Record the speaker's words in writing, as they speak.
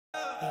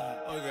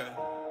Okay.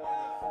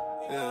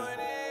 Yeah.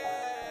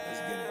 Let's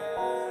get it.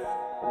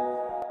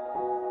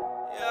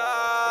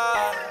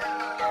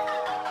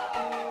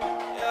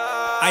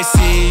 I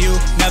see you,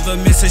 never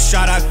miss a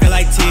shot, I feel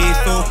like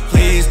Tifu.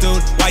 Please,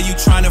 dude, why you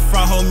tryna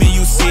front, homie,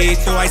 you see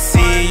through. I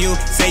see you,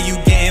 say you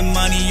getting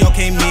money,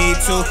 okay, me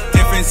too.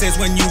 Difference is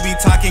when you be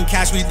talking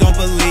cash, we don't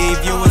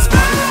believe you. It's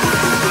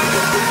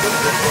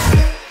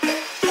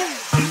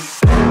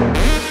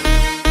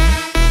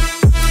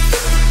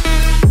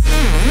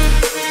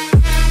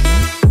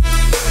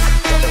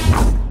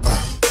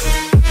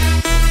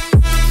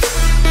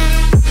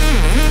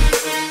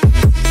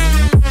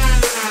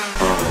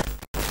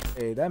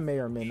that may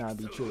or may not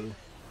be true.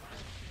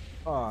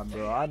 Oh,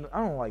 bro, I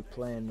don't like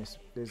playing this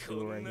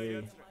dude right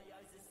here.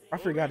 I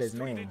forgot his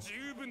name.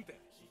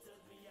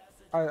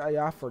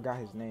 I forgot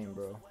his name,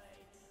 bro.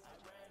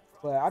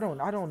 But I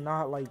don't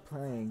not like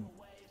playing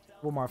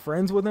with my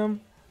friends with him.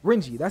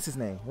 Renji, that's his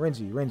name.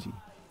 Renji.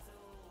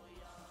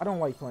 I don't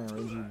like playing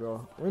Renji,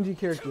 bro. Renji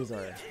characters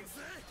are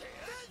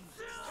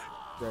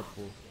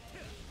dreadful.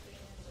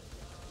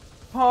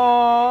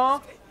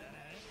 Aww.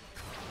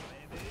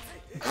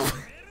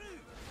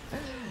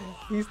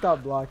 He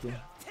stopped blocking.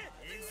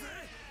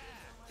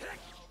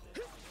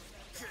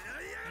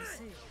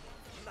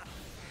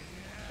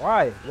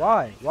 Why?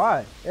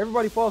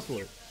 Everybody falls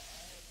for it.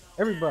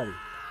 Everybody.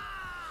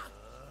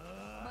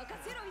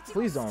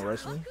 Please don't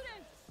rush me.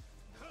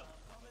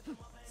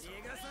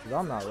 'Cause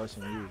I'm not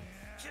rushing you.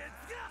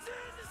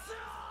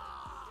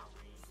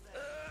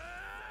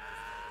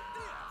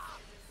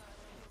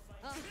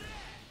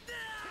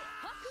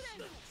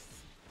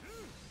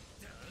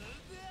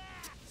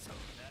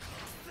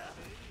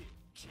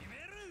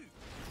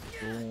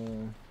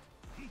 Boom.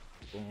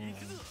 Boom.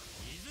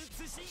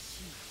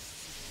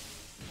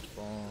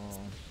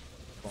 Boom.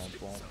 Boom.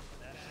 Boom.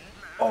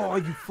 Oh,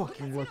 you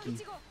fucking lucky.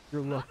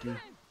 You're lucky.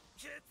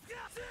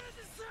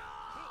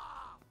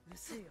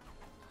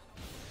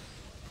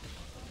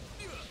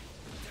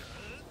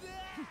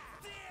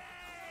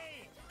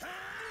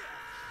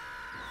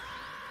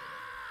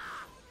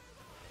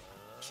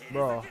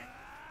 Bro,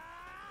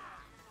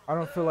 I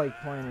don't feel like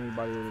playing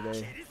anybody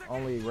today.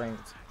 Only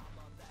ranked.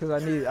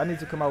 Because I need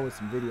to come out with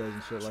some videos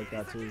and shit like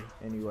that too.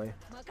 Anyway,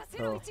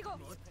 so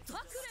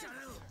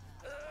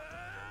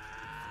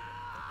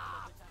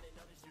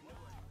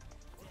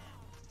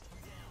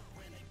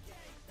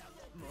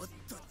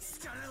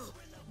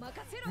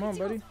come on,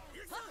 buddy.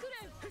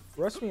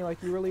 Rush me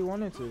like you really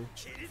wanted to.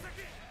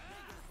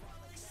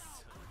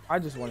 I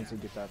just wanted to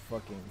get that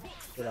fucking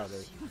shit out of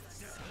it.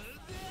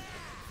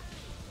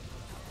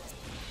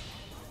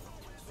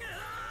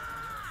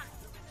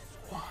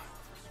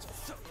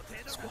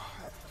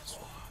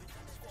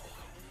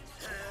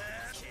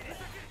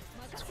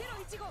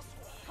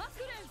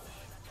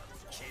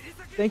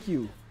 Thank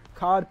you,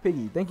 Cod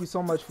Piggy. Thank you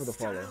so much for the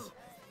follow.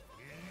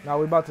 Now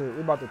we about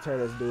to tear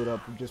this dude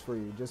up just for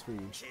you,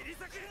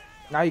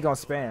 Now you gonna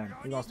spam.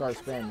 You gonna start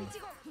spamming.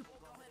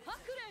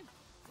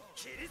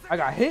 I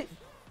got hit.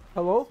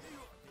 Hello.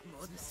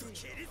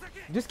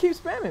 Just keep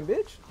spamming,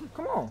 bitch.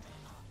 Come on.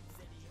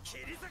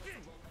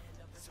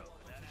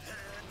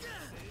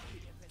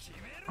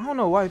 I don't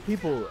know why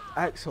people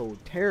act so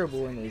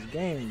terrible in this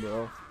game,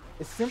 bro.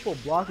 It's simple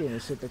blocking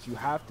and shit that you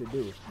have to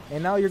do.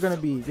 And now you're gonna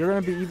be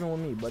even with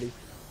me, buddy.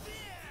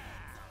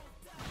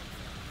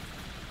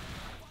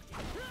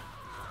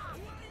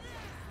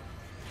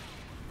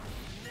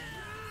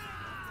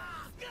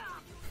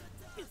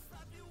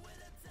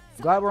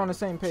 Glad we're on the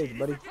same page,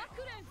 buddy.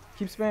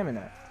 Keep spamming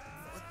that.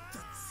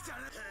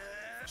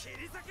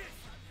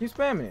 Keep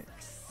spamming it.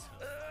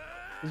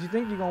 Cause you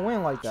think you're gonna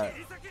win like that.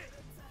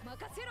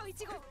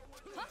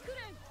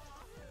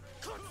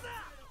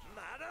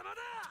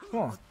 Come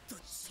on.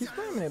 Keep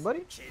spamming it,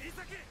 buddy.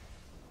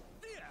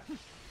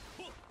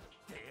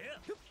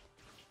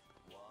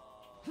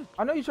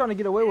 I know you're trying to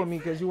get away with me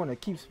because you want to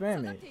keep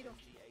spamming it.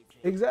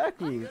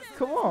 Exactly.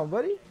 Come on,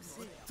 buddy.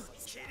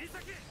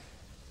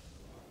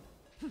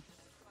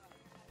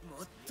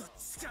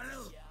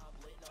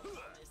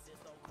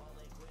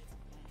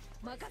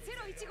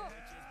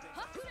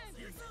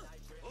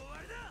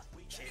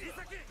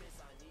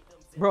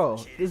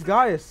 Bro, this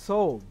guy is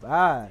so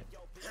bad.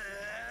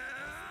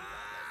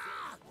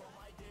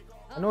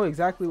 I know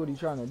exactly what he's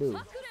trying to do.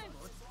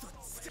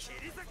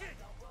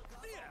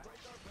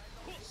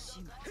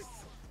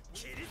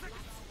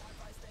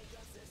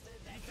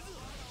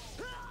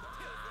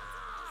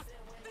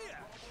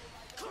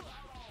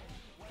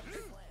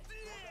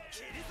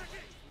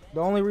 The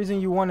only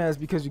reason you won that is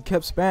because you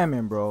kept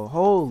spamming, bro.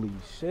 Holy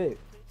shit.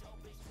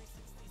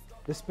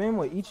 The spam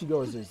with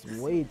Ichigo is just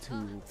way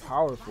too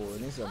powerful,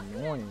 and it's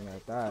annoying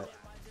at that.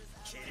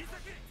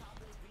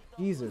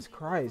 Jesus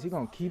Christ, he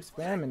gonna keep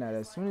spamming that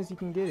as soon as he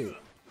can get it.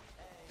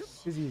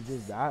 Because he's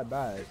just that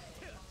bad.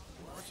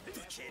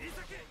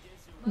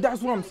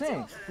 That's what I'm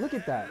saying. Look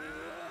at that.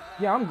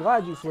 Yeah, I'm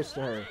glad you switched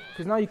to her.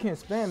 Because now you can't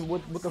spam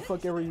what the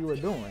fuck ever you were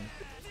doing.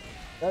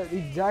 That's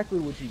exactly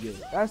what you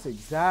get. That's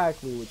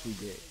exactly what you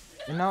get.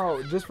 And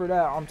now, just for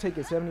that, I'm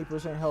taking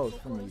 70%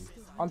 health from you.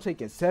 I'm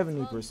taking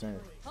 70%.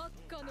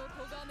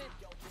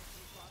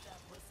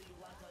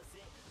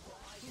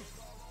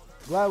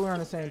 Glad we're on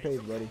the same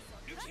page, buddy.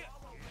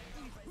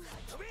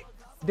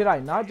 Did I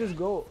not just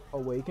go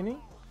awakening?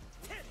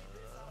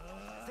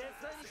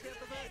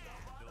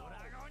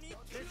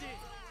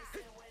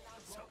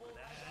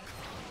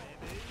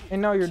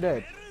 And now you're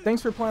dead.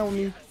 Thanks for playing with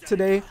me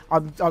today.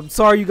 I'm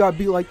sorry you got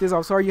beat like this.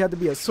 I'm sorry you had to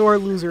be a sore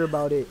loser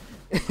about it.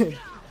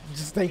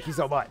 Just thank you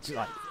so much.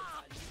 Like,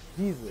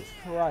 Jesus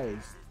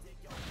Christ.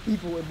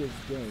 People in this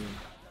game.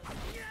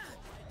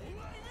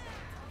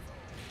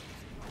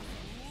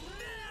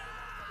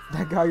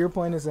 That guy you're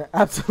playing is an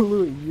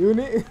absolute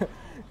unit.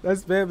 That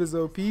spam is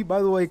OP.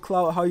 By the way,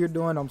 Clout, how you're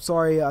doing? I'm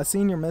sorry. I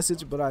seen your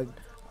message, but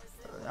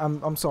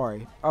I'm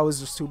sorry. I was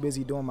just too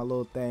busy doing my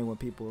little thing when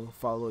people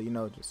follow, you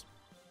know, just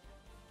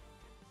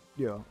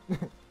yeah.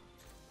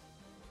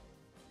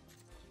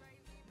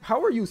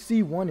 How are you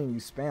C1 and you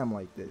spam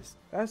like this?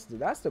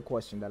 That's the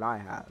question that I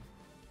have.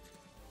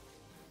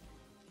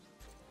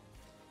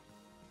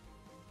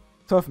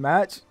 Tough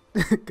match?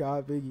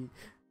 God, Biggie.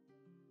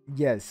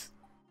 Yes.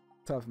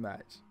 Tough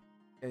match.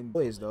 And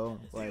plays though,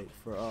 like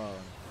for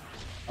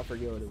I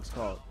forget what it was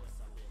called.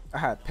 I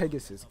had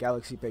Pegasus,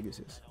 Galaxy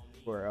Pegasus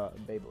for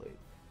Beyblade.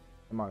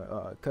 And my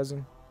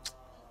cousin.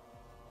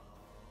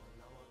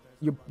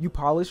 You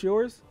polish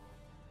yours?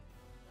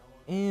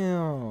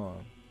 Ew.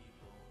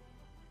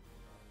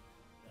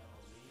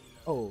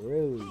 Oh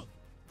really?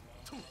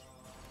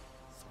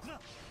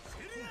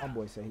 My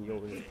boy said he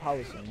over here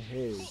polishing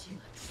his.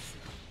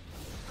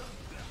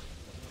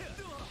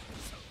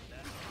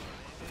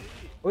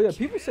 Oh yeah,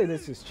 people say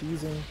this is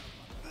cheesing.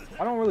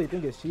 I don't really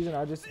think it's cheesing.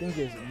 I just think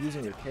it's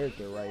using your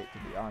character right, to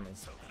be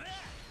honest.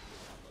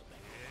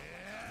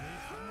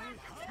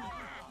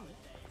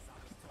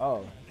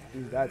 Oh,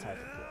 he's that type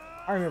of player.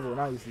 I remember when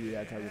I used to be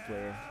that type of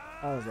player.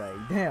 I was like,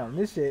 damn,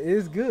 this shit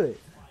is good.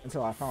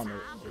 Until I found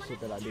the shit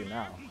that I do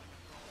now.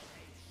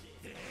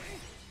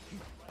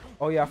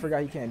 Oh yeah, I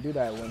forgot he can't do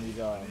that when he's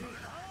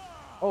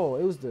oh,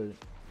 it was the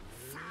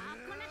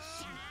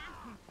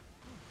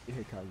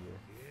SaeKage.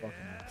 Fucking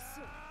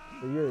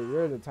so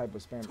you're the type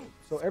of spammer.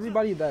 So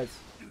everybody that's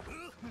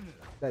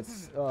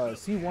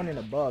C1 and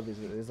above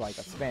is like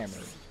a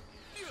spammer.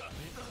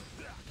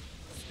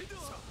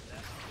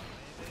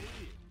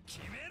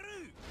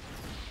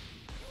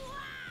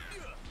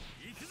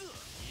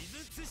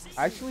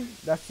 Actually,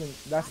 that's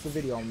the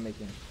video I'm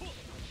making.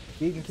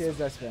 Vegan kids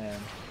that spam.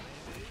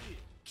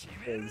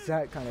 The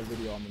exact kind of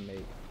video I'm gonna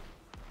make.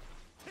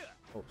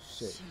 Oh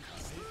shit.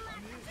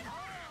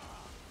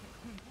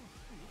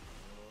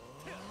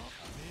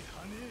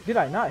 Did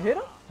I not hit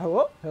him?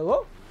 Hello?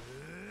 Hello?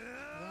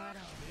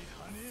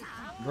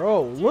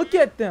 Bro, look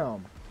at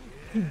them.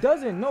 He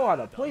doesn't know how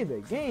to play the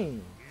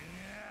game.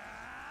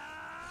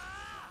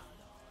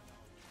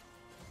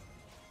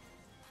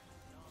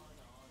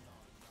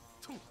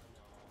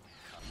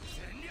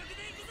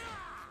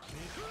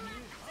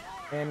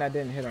 And I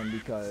didn't hit him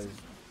because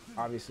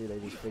obviously they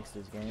just fixed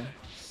this game.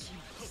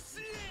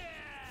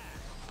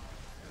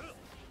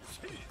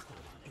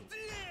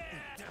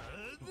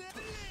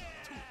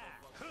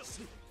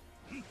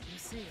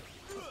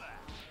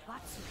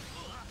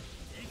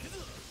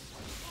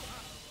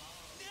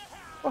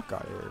 Fuck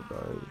out of here,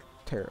 bro.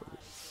 Terrible.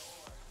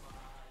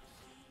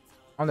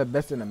 I'm the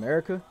best in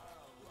America?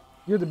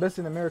 You're the best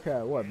in America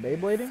at what?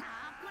 Beyblading?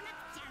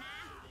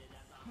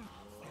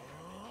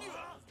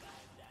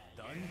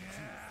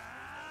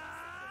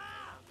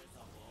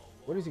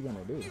 What is he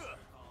gonna do?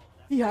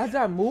 He has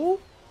that move?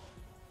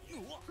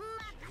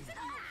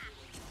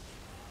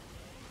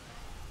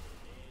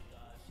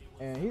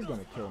 And he's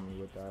gonna kill me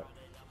with that.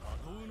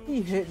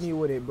 He hit me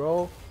with it,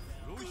 bro.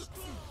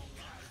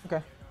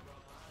 Okay.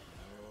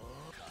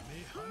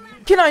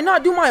 Can I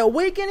not do my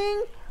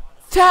awakening?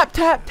 Tap,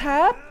 tap,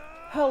 tap.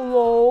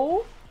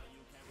 Hello?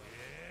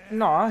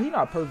 Nah, he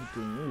not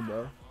perfectly me,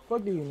 bro.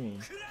 What do you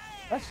mean?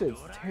 That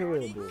shit's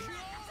terrible.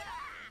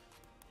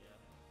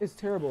 It's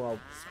terrible.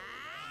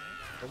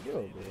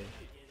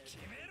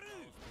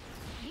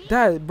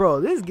 That,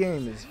 bro, this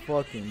game is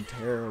fucking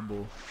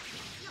terrible.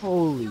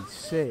 Holy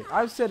shit.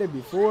 I've said it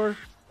before,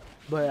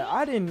 but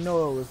I didn't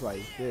know it was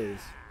like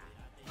this.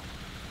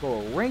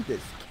 Bro, ranked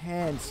is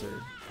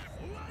cancer.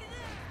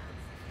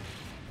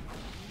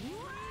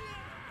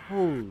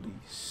 Holy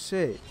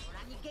shit.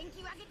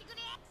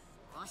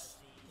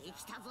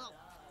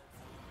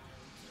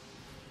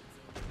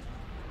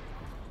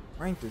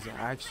 Ranked is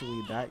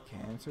actually that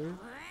cancer?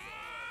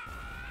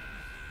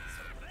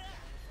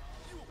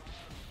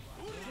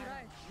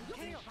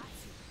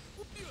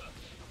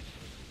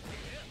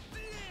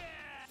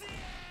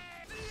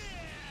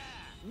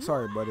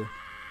 Sorry, buddy.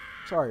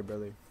 Sorry,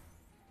 brother.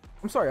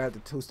 I'm sorry I had to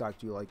two-stock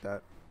you like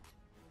that.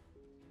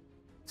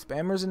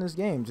 Spammers in this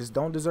game just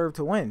don't deserve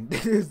to win. They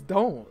just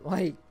don't.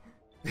 Like,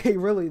 they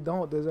really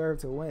don't deserve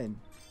to win.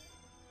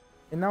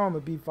 And now I'm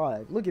a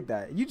B5. Look at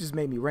that. You just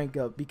made me rank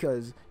up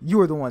because you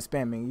were the one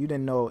spamming. You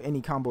didn't know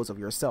any combos of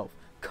yourself.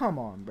 Come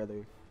on,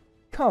 brother.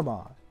 Come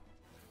on.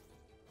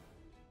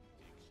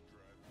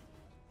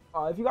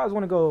 If you guys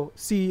want to go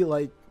see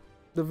like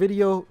the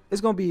video,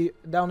 it's gonna be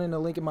down in the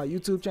link in my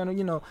YouTube channel.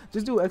 You know,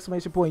 just do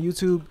exclamation point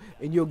YouTube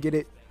and you'll get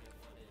it.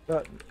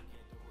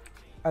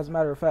 As a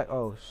matter of fact,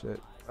 oh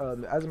shit.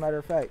 As a matter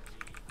of fact,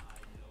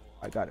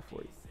 I got it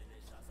for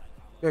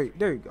you.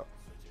 There you go.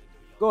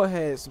 Go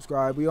ahead,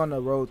 subscribe. We on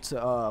the road to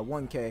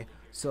 1K.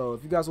 So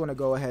if you guys want to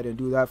go ahead and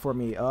do that for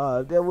me,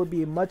 that would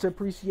be much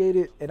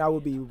appreciated, and I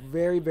would be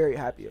very, very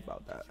happy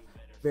about that.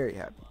 Very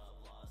happy.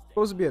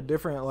 Supposed to be a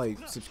different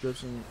like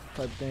subscription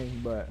type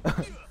thing, but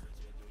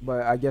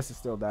but I guess it's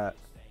still that.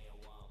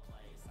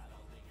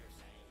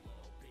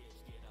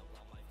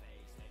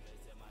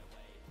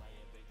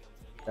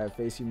 That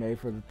face you made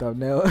for the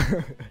thumbnail.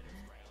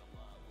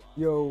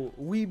 Yo,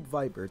 Weeb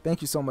Viper,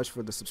 thank you so much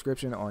for the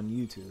subscription on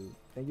YouTube.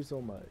 Thank you so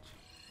much.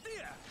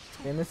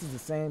 And this is the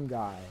same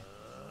guy.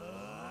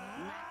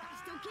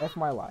 F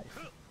my life.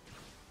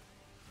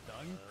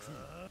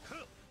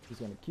 He's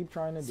gonna keep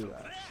trying to do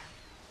that.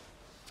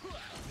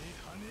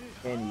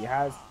 And he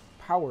has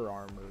power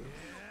armor.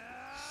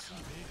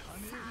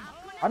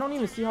 I don't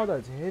even see how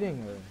that's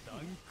hitting her.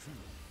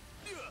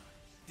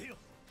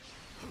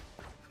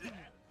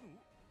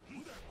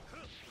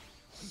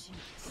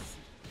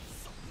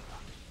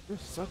 You're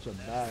such a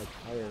bad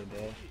player,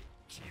 bro.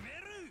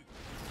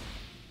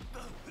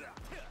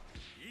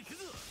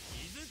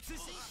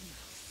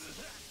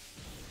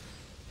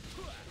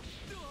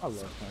 I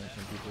love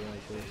punishing people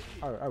like this.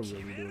 I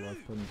really do love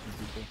punishing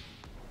people.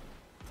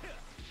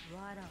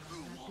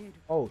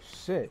 Oh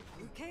shit.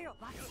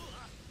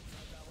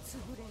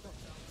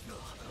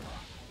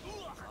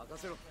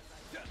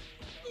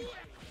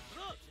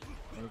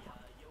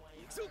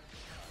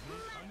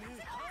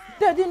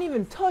 That didn't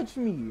even touch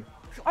me.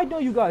 I know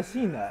you guys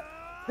seen that.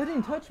 That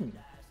didn't touch me.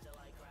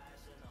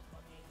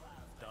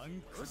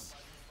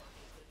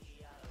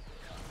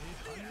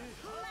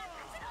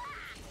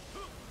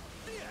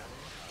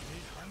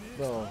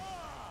 Bro,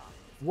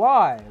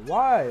 why? What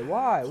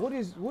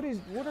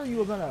are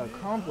you gonna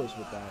accomplish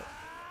with that?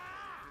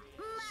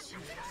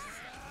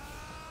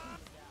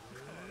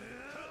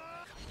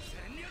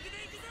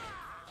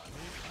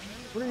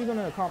 What are you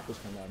gonna accomplish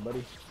from that,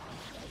 buddy?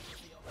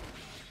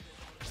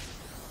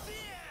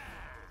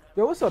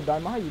 Yo, what's up,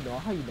 Diamond? How you doing?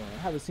 How you doing?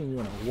 I haven't seen you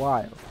in a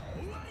while.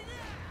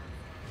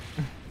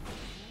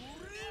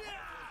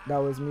 That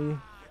was me.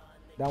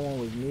 That one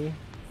was me.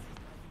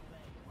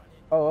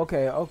 Oh,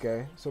 okay,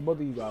 okay. So both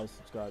of you guys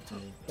subscribe to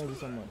me. Thank you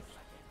so much.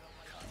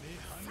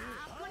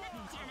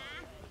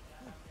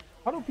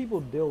 How do people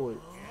deal with...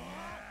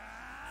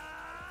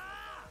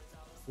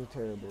 You're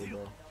terrible,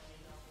 bro.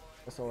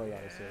 That's all I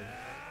gotta say.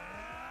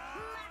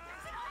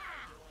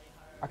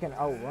 I can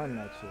outrun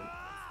that shit.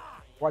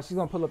 Watch, she's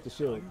gonna pull up the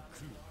shield.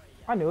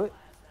 I knew it.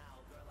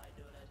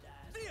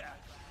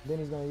 Then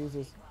he's gonna use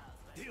this.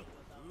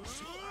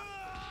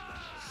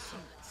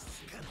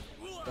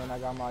 Then I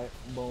got my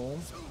boom.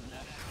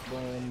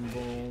 Boom,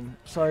 boom.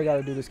 Sorry I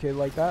gotta do this kid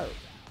like that.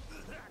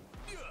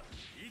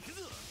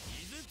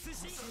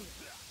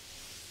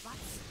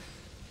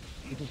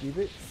 You can keep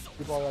it.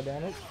 Keep all that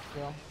damage.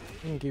 You know,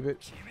 you can keep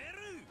it.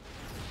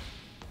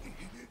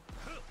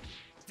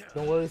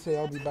 Don't worry, say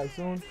I'll be back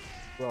soon.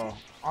 Bro,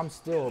 I'm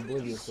still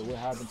oblivious to what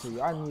happened to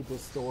you. I need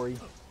this story.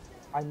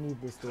 I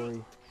need this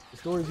story. The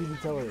stories you be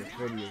telling are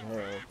pretty as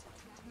hell.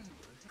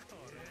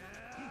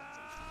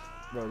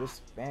 Bro,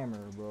 this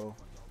spammer, bro.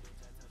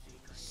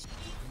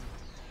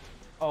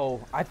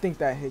 Oh, I think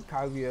that hit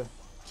Kaguya.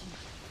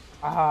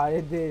 Ah,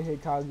 it did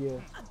hit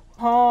Kaguya.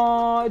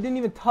 Oh, it didn't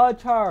even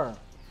touch her.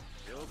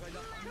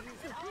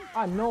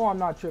 I know I'm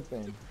not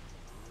tripping.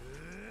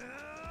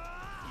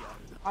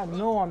 I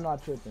know I'm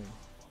not tripping.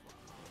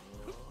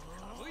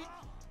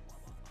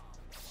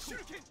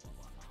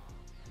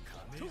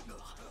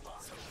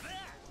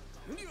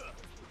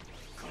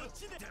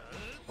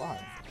 Why?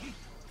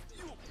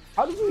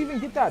 How did you even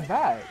get that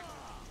back?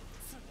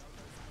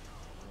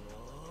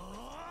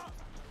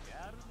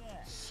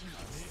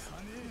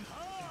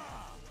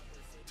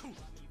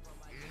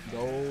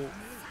 Go.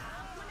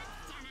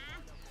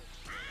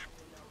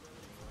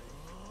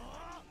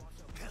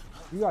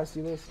 You guys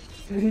see this?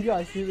 You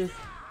guys see this?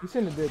 You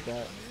shouldn't have did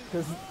that.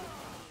 Cause,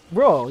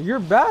 bro, you're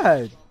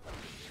bad.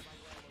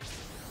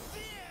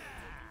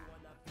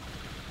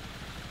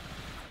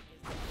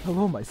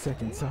 Hello, my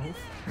second self.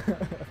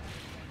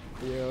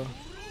 Yeah.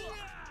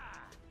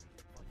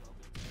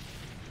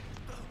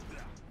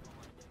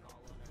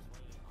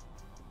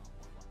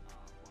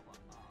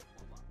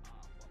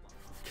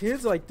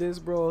 Kids like this,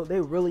 bro,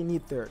 they really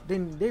need their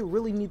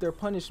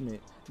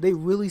punishment. They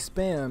really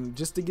spam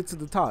just to get to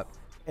the top.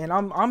 And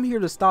I'm here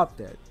to stop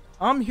that.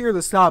 I'm here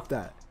to stop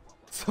that.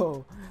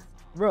 So,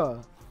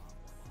 bro,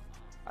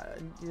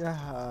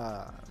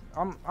 yeah,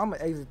 I'm gonna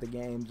exit the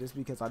game just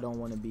because I don't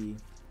want to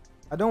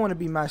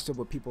be matched up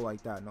with people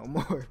like that no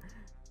more.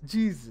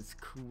 Jesus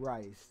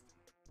Christ.